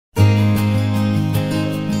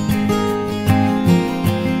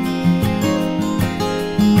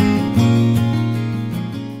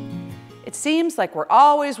seems like we're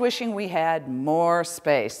always wishing we had more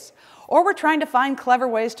space, or we're trying to find clever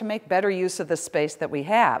ways to make better use of the space that we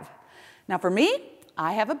have. Now for me,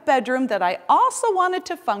 I have a bedroom that I also wanted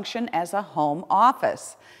to function as a home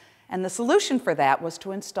office. And the solution for that was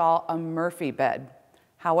to install a Murphy bed.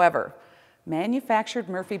 However, manufactured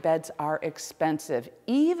Murphy beds are expensive.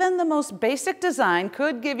 Even the most basic design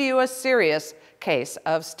could give you a serious case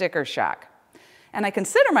of sticker shock. And I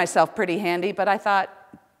consider myself pretty handy, but I thought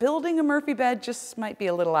building a Murphy bed just might be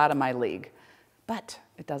a little out of my league. But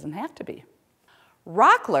it doesn't have to be.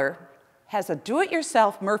 Rockler has a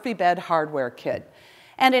do-it-yourself Murphy bed hardware kit,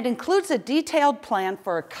 and it includes a detailed plan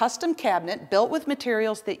for a custom cabinet built with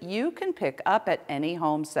materials that you can pick up at any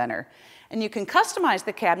home center. And you can customize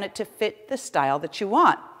the cabinet to fit the style that you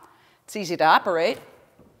want. It's easy to operate.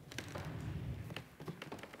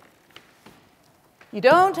 You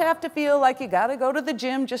don't have to feel like you gotta go to the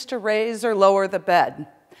gym just to raise or lower the bed.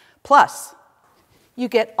 Plus, you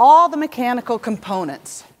get all the mechanical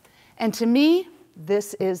components. And to me,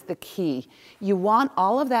 this is the key. You want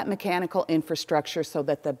all of that mechanical infrastructure so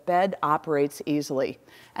that the bed operates easily,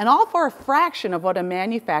 and all for a fraction of what a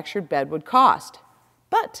manufactured bed would cost.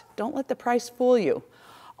 But don't let the price fool you.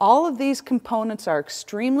 All of these components are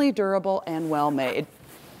extremely durable and well made.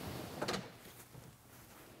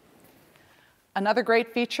 Another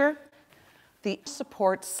great feature, the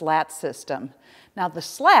support slat system. Now the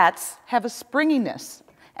slats have a springiness,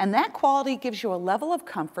 and that quality gives you a level of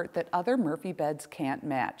comfort that other Murphy beds can't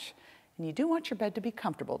match. And you do want your bed to be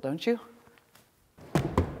comfortable, don't you?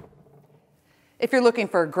 If you're looking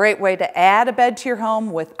for a great way to add a bed to your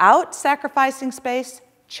home without sacrificing space,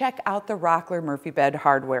 check out the Rockler Murphy Bed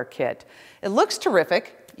Hardware Kit. It looks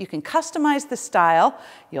terrific. You can customize the style,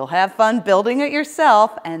 you'll have fun building it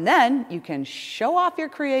yourself, and then you can show off your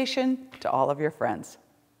creation to all of your friends.